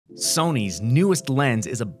Sony's newest lens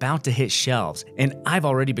is about to hit shelves, and I've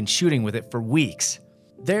already been shooting with it for weeks.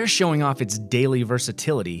 They're showing off its daily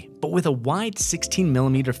versatility, but with a wide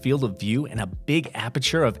 16mm field of view and a big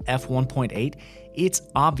aperture of f1.8, it's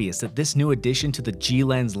obvious that this new addition to the G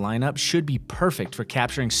lens lineup should be perfect for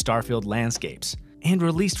capturing starfield landscapes, and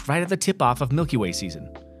released right at the tip-off of Milky Way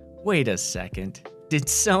season. Wait a second, did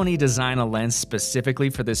Sony design a lens specifically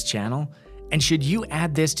for this channel? And should you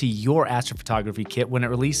add this to your astrophotography kit when it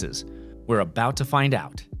releases? We're about to find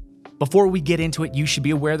out. Before we get into it, you should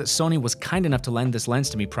be aware that Sony was kind enough to lend this lens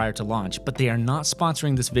to me prior to launch, but they are not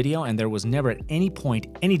sponsoring this video, and there was never at any point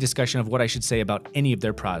any discussion of what I should say about any of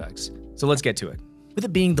their products. So let's get to it. With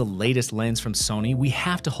it being the latest lens from Sony, we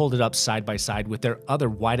have to hold it up side by side with their other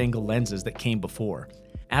wide-angle lenses that came before.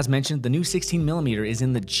 As mentioned, the new 16mm is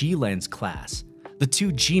in the G lens class. The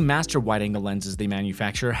two G Master wide-angle lenses they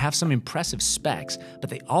manufacture have some impressive specs, but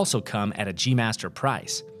they also come at a G Master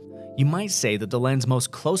price. You might say that the lens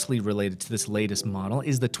most closely related to this latest model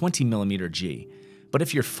is the 20mm G. But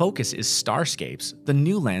if your focus is starscapes, the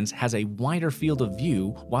new lens has a wider field of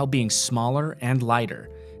view while being smaller and lighter,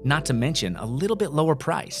 not to mention a little bit lower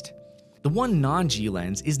priced. The one non-G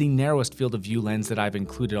lens is the narrowest field of view lens that I've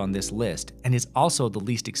included on this list and is also the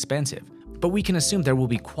least expensive, but we can assume there will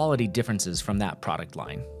be quality differences from that product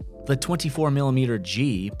line. The 24mm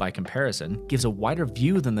G, by comparison, gives a wider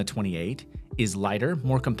view than the 28, is lighter,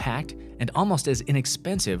 more compact, and almost as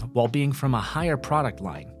inexpensive while being from a higher product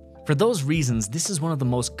line. For those reasons, this is one of the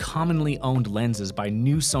most commonly owned lenses by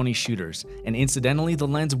new Sony shooters, and incidentally the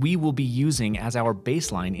lens we will be using as our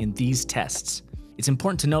baseline in these tests. It's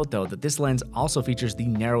important to note though that this lens also features the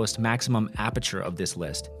narrowest maximum aperture of this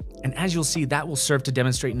list, and as you'll see, that will serve to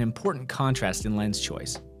demonstrate an important contrast in lens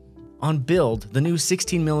choice. On build, the new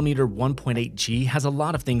 16mm 1.8 G has a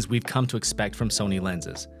lot of things we've come to expect from Sony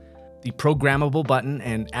lenses. The programmable button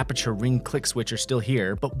and aperture ring click switch are still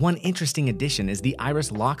here, but one interesting addition is the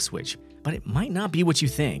iris lock switch, but it might not be what you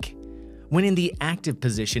think. When in the active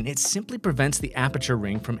position, it simply prevents the aperture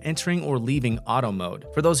ring from entering or leaving auto mode,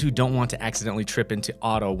 for those who don't want to accidentally trip into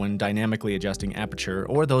auto when dynamically adjusting aperture,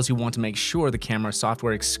 or those who want to make sure the camera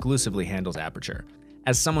software exclusively handles aperture.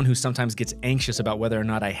 As someone who sometimes gets anxious about whether or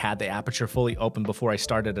not I had the aperture fully open before I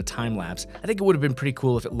started a time lapse, I think it would have been pretty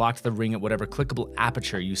cool if it locked the ring at whatever clickable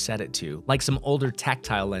aperture you set it to, like some older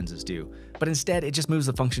tactile lenses do, but instead it just moves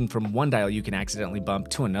the function from one dial you can accidentally bump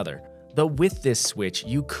to another. Though with this switch,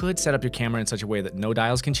 you could set up your camera in such a way that no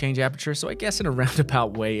dials can change aperture, so I guess in a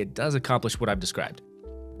roundabout way it does accomplish what I've described.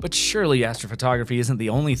 But surely astrophotography isn't the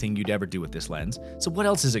only thing you'd ever do with this lens, so what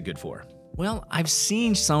else is it good for? Well, I've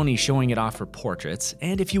seen Sony showing it off for portraits,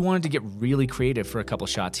 and if you wanted to get really creative for a couple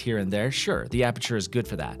shots here and there, sure, the aperture is good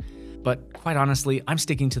for that. But quite honestly, I'm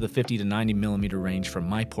sticking to the 50 to 90mm range for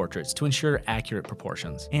my portraits to ensure accurate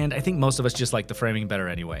proportions, and I think most of us just like the framing better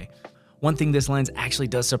anyway. One thing this lens actually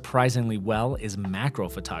does surprisingly well is macro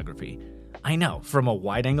photography. I know, from a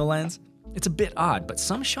wide-angle lens, it's a bit odd, but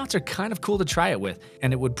some shots are kind of cool to try it with,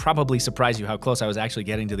 and it would probably surprise you how close I was actually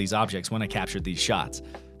getting to these objects when I captured these shots.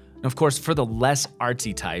 Of course, for the less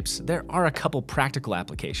artsy types, there are a couple practical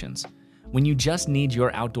applications. When you just need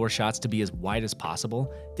your outdoor shots to be as wide as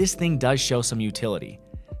possible, this thing does show some utility.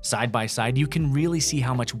 Side by side, you can really see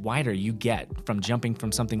how much wider you get from jumping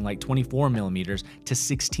from something like 24mm to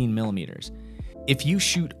 16mm. If you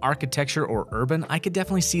shoot architecture or urban, I could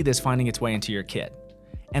definitely see this finding its way into your kit.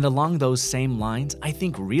 And along those same lines, I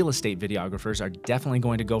think real estate videographers are definitely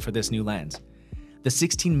going to go for this new lens. The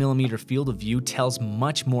 16mm field of view tells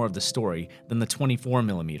much more of the story than the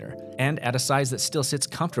 24mm, and at a size that still sits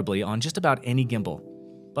comfortably on just about any gimbal.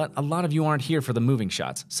 But a lot of you aren't here for the moving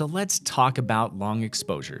shots, so let's talk about long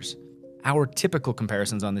exposures. Our typical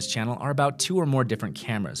comparisons on this channel are about 2 or more different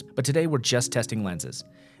cameras, but today we're just testing lenses.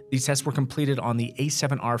 These tests were completed on the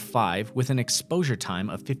A7R5 with an exposure time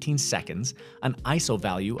of 15 seconds, an ISO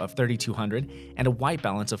value of 3200, and a white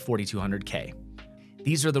balance of 4200K.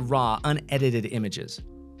 These are the raw, unedited images.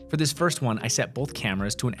 For this first one, I set both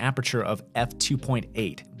cameras to an aperture of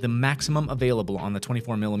f2.8, the maximum available on the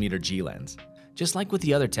 24mm G lens. Just like with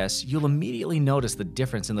the other tests, you'll immediately notice the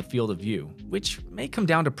difference in the field of view, which may come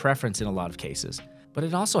down to preference in a lot of cases, but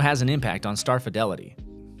it also has an impact on star fidelity.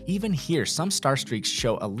 Even here, some star streaks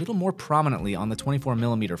show a little more prominently on the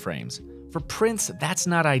 24mm frames. For prints, that's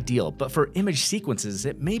not ideal, but for image sequences,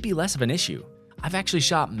 it may be less of an issue. I've actually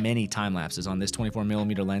shot many time lapses on this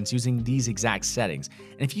 24mm lens using these exact settings,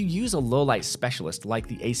 and if you use a low-light specialist like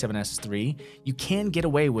the A7S III, you can get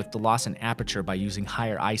away with the loss in aperture by using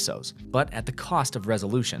higher ISOs, but at the cost of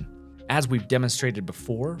resolution. As we've demonstrated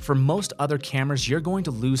before, for most other cameras you're going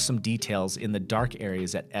to lose some details in the dark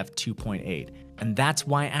areas at f2.8, And that's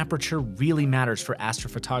why aperture really matters for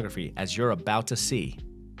astrophotography, as you're about to see.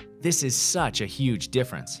 This is such a huge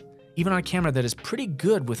difference. Even on a camera that is pretty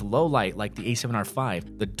good with low light like the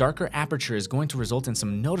A7R5, the darker aperture is going to result in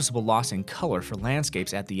some noticeable loss in color for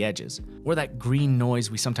landscapes at the edges, or that green noise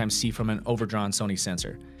we sometimes see from an overdrawn Sony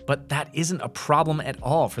sensor. But that isn't a problem at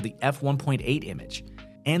all for the F1.8 image.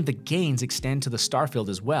 And the gains extend to the star field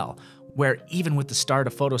as well, where even with the star to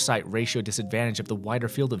photo site ratio disadvantage of the wider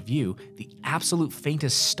field of view, the absolute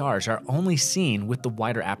faintest stars are only seen with the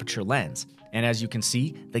wider aperture lens. And as you can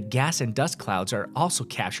see, the gas and dust clouds are also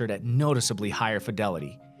captured at noticeably higher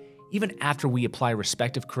fidelity. Even after we apply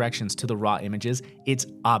respective corrections to the raw images, it's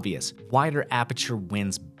obvious, wider aperture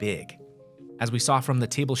wins big. As we saw from the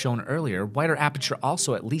table shown earlier, wider aperture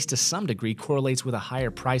also at least to some degree correlates with a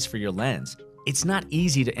higher price for your lens. It's not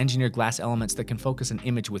easy to engineer glass elements that can focus an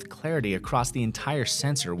image with clarity across the entire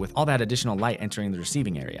sensor with all that additional light entering the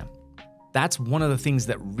receiving area. That's one of the things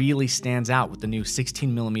that really stands out with the new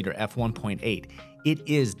 16mm f1.8. It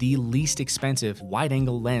is the least expensive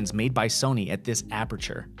wide-angle lens made by Sony at this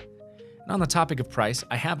aperture. And on the topic of price,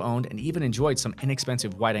 I have owned and even enjoyed some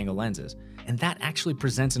inexpensive wide-angle lenses, and that actually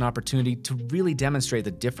presents an opportunity to really demonstrate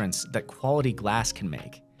the difference that quality glass can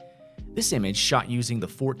make. This image, shot using the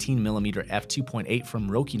 14mm f2.8 from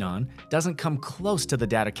Rokinon, doesn't come close to the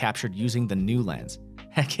data captured using the new lens.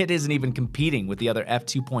 Heck, it isn't even competing with the other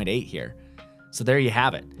f2.8 here. So there you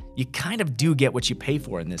have it. You kind of do get what you pay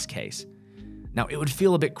for in this case. Now, it would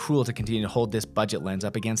feel a bit cruel to continue to hold this budget lens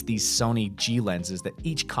up against these Sony G lenses that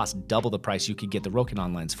each cost double the price you could get the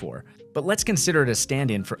Rokinon lens for. But let's consider it a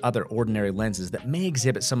stand-in for other ordinary lenses that may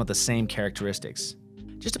exhibit some of the same characteristics.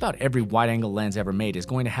 Just about every wide-angle lens ever made is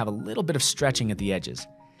going to have a little bit of stretching at the edges.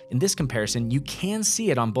 In this comparison, you can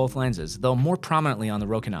see it on both lenses, though more prominently on the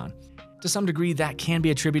Rokinon. To some degree, that can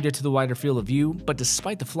be attributed to the wider field of view, but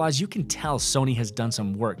despite the flaws, you can tell Sony has done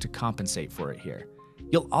some work to compensate for it here.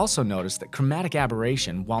 You'll also notice that chromatic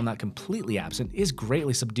aberration, while not completely absent, is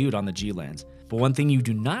greatly subdued on the G lens. But one thing you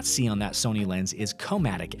do not see on that Sony lens is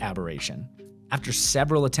chromatic aberration. After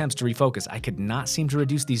several attempts to refocus, I could not seem to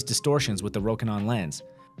reduce these distortions with the Rokinon lens,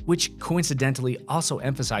 which coincidentally also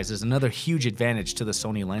emphasizes another huge advantage to the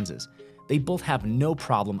Sony lenses. They both have no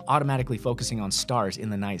problem automatically focusing on stars in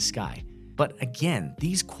the night sky. But again,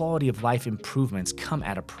 these quality of life improvements come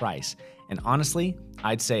at a price, and honestly,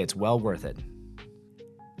 I'd say it's well worth it.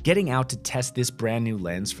 Getting out to test this brand new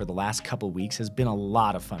lens for the last couple weeks has been a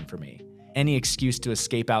lot of fun for me. Any excuse to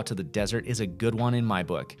escape out to the desert is a good one in my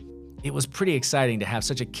book. It was pretty exciting to have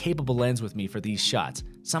such a capable lens with me for these shots,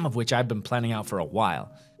 some of which I've been planning out for a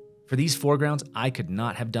while. For these foregrounds, I could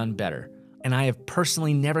not have done better, and I have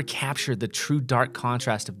personally never captured the true dark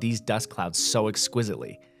contrast of these dust clouds so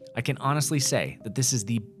exquisitely. I can honestly say that this is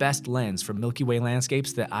the best lens for Milky Way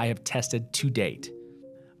landscapes that I have tested to date.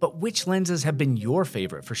 But which lenses have been your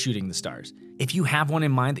favorite for shooting the stars? If you have one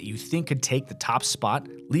in mind that you think could take the top spot,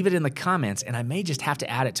 leave it in the comments and I may just have to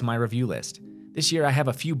add it to my review list. This year I have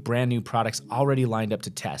a few brand new products already lined up to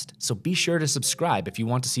test, so be sure to subscribe if you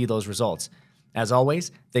want to see those results. As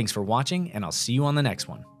always, thanks for watching and I'll see you on the next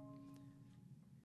one.